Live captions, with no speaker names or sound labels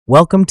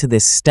Welcome to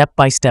this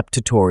step-by-step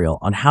tutorial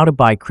on how to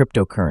buy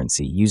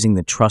cryptocurrency using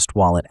the Trust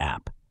Wallet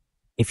app.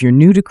 If you're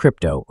new to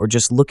crypto or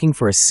just looking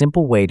for a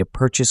simple way to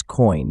purchase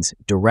coins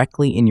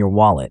directly in your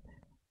wallet,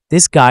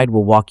 this guide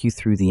will walk you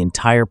through the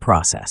entire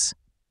process.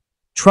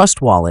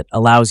 Trust Wallet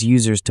allows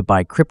users to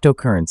buy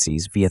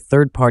cryptocurrencies via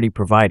third-party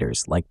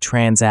providers like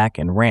Transact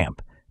and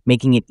Ramp,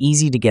 making it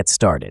easy to get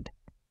started.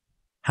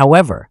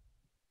 However,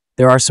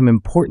 there are some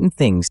important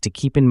things to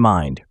keep in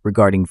mind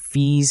regarding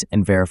fees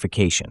and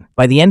verification.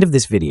 By the end of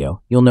this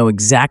video, you'll know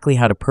exactly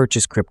how to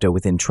purchase crypto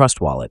within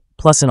Trust Wallet,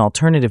 plus an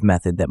alternative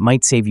method that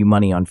might save you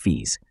money on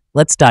fees.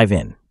 Let's dive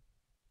in.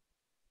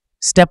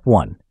 Step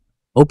 1.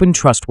 Open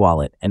Trust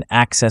Wallet and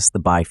access the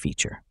Buy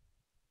feature.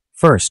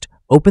 First,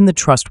 open the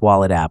Trust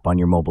Wallet app on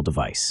your mobile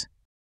device.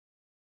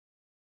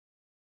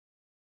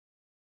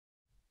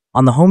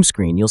 On the home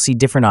screen, you'll see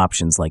different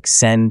options like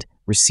Send,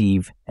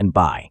 Receive, and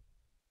Buy.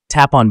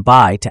 Tap on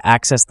Buy to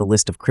access the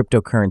list of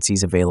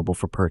cryptocurrencies available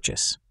for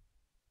purchase.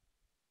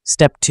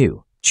 Step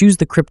 2. Choose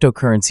the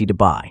cryptocurrency to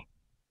buy.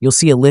 You'll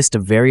see a list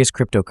of various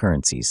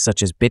cryptocurrencies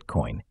such as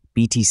Bitcoin,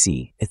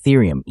 BTC,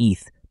 Ethereum,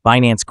 ETH,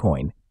 Binance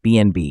Coin,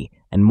 BNB,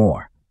 and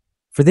more.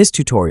 For this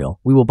tutorial,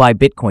 we will buy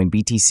Bitcoin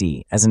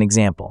BTC as an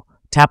example.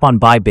 Tap on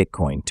Buy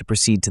Bitcoin to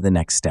proceed to the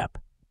next step.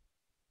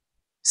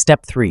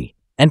 Step 3.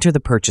 Enter the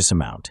purchase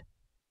amount.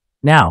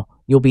 Now,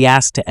 you'll be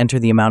asked to enter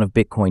the amount of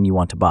Bitcoin you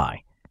want to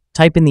buy.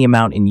 Type in the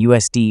amount in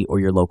USD or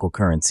your local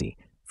currency.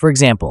 For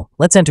example,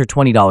 let's enter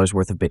 $20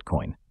 worth of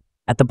Bitcoin.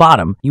 At the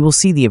bottom, you will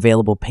see the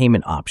available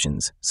payment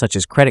options, such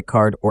as credit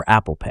card or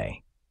Apple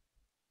Pay.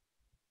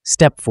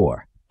 Step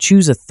 4.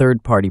 Choose a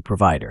third-party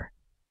provider.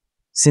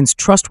 Since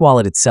Trust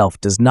Wallet itself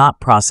does not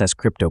process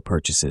crypto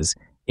purchases,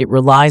 it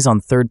relies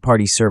on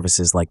third-party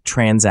services like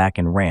Transact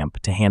and Ramp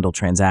to handle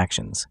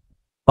transactions.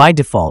 By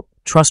default,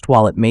 Trust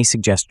Wallet may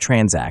suggest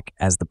Transact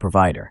as the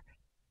provider.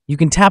 You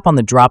can tap on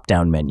the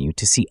drop-down menu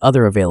to see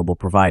other available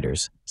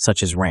providers,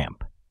 such as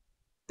Ramp.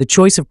 The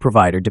choice of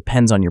provider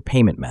depends on your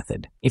payment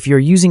method. If you're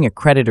using a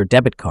credit or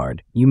debit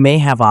card, you may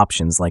have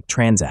options like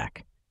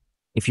Transact.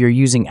 If you're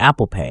using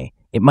Apple Pay,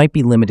 it might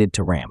be limited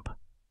to Ramp.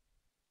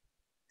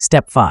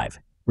 Step 5.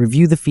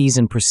 Review the fees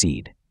and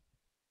proceed.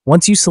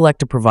 Once you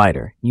select a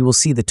provider, you will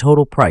see the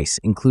total price,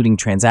 including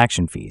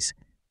transaction fees.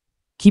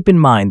 Keep in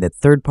mind that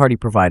third-party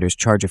providers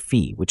charge a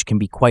fee, which can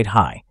be quite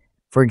high.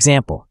 For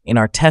example, in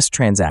our test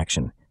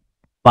transaction,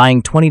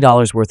 buying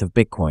 $20 worth of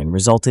Bitcoin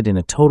resulted in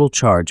a total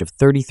charge of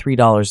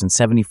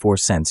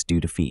 $33.74 due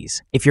to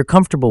fees. If you're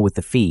comfortable with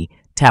the fee,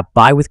 tap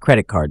Buy with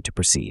Credit Card to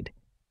proceed.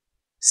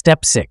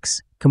 Step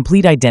 6.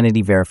 Complete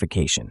Identity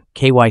Verification,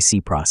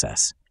 KYC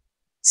process.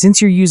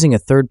 Since you're using a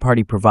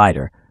third-party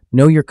provider,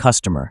 Know Your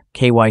Customer,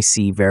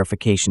 KYC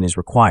verification is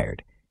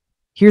required.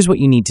 Here's what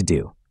you need to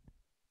do.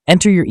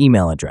 Enter your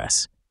email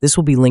address. This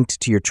will be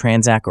linked to your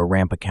Transact or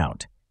Ramp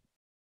account.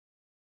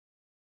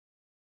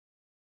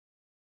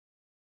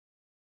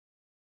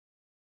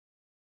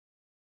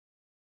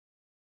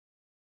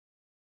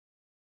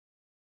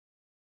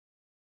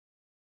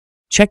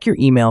 Check your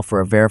email for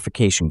a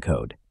verification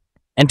code.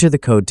 Enter the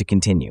code to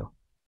continue.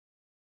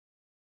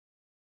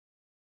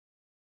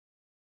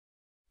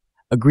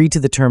 Agree to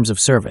the terms of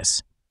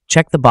service.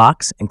 Check the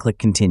box and click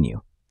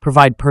Continue.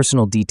 Provide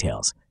personal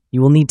details.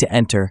 You will need to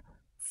enter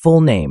full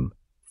name,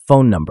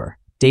 phone number,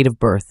 date of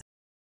birth,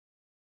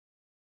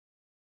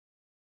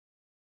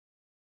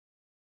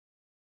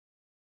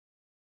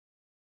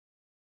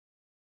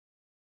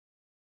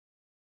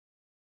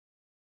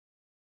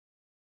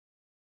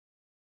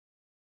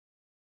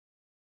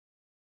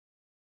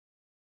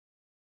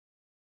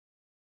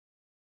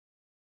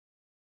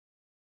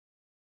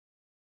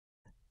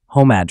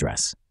 home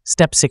address.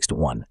 Step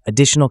 6-1.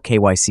 Additional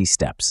KYC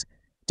steps.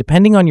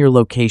 Depending on your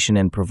location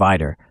and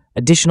provider,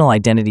 additional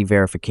identity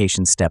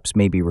verification steps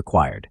may be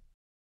required.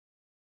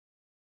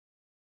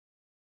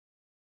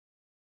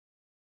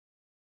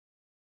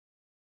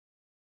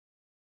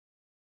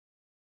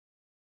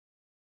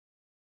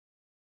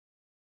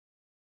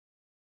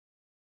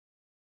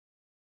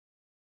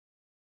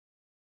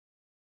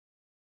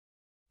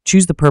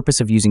 Choose the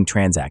purpose of using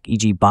Transact,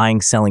 e.g. buying,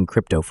 selling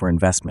crypto for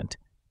investment.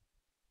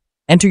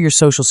 Enter your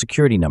Social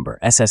Security number,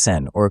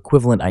 SSN, or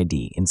equivalent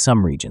ID in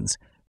some regions.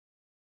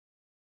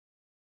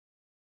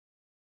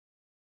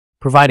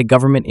 Provide a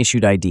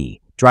government-issued ID,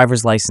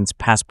 driver's license,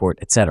 passport,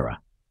 etc.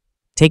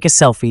 Take a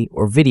selfie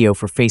or video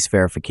for face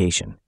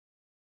verification.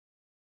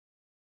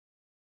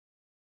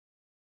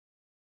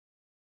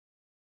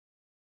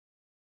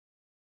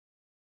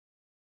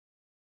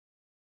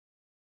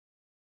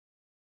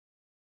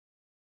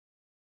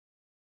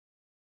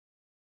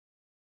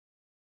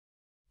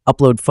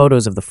 Upload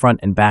photos of the front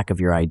and back of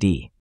your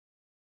ID.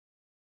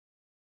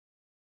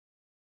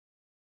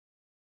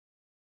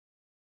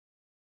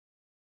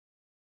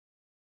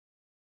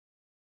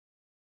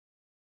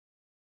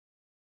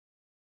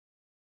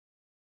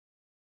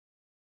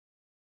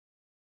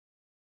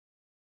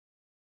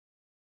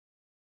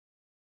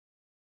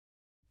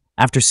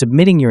 After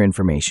submitting your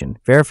information,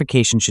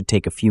 verification should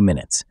take a few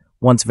minutes.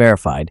 Once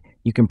verified,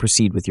 you can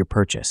proceed with your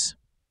purchase.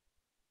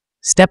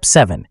 Step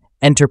 7.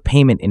 Enter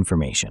payment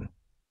information.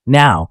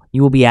 Now,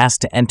 you will be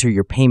asked to enter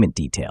your payment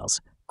details: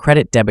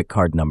 credit debit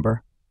card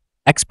number,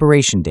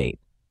 expiration date,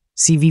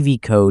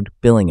 CVV code,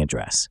 billing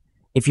address.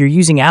 If you're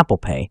using Apple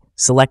Pay,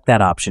 select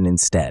that option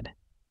instead.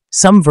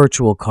 Some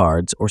virtual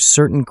cards or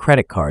certain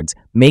credit cards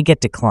may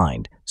get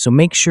declined, so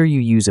make sure you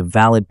use a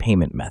valid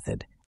payment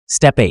method.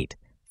 Step 8.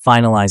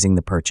 Finalizing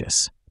the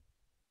purchase.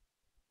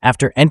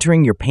 After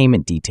entering your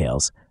payment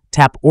details,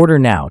 tap Order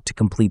Now to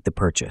complete the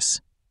purchase.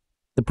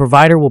 The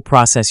provider will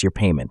process your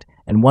payment,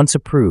 and once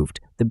approved,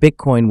 the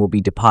Bitcoin will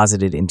be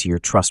deposited into your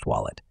Trust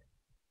Wallet.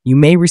 You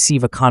may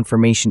receive a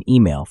confirmation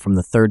email from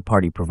the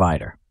third-party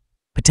provider.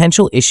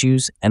 Potential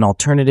issues and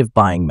alternative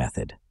buying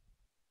method.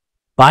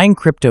 Buying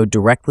crypto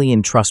directly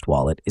in Trust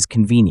Wallet is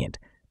convenient,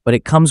 but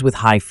it comes with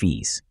high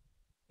fees.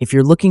 If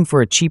you're looking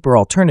for a cheaper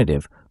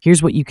alternative,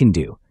 here's what you can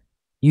do.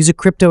 Use a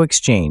crypto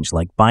exchange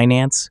like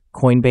Binance,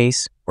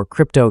 Coinbase, or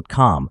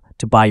Crypto.com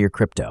to buy your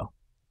crypto.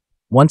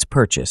 Once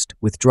purchased,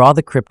 withdraw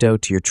the crypto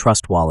to your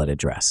Trust Wallet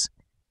address.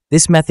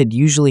 This method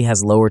usually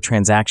has lower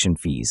transaction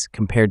fees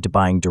compared to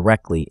buying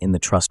directly in the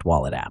Trust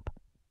Wallet app.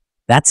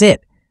 That's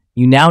it!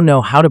 You now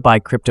know how to buy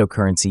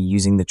cryptocurrency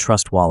using the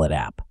Trust Wallet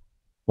app.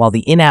 While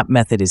the in-app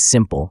method is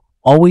simple,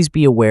 always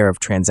be aware of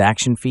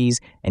transaction fees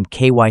and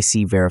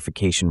KYC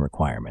verification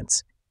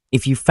requirements.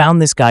 If you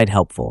found this guide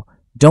helpful,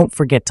 don't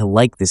forget to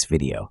like this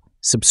video,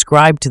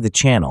 subscribe to the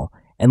channel,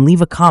 and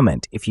leave a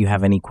comment if you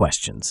have any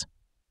questions.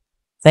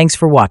 Thanks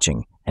for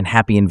watching, and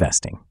happy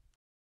investing.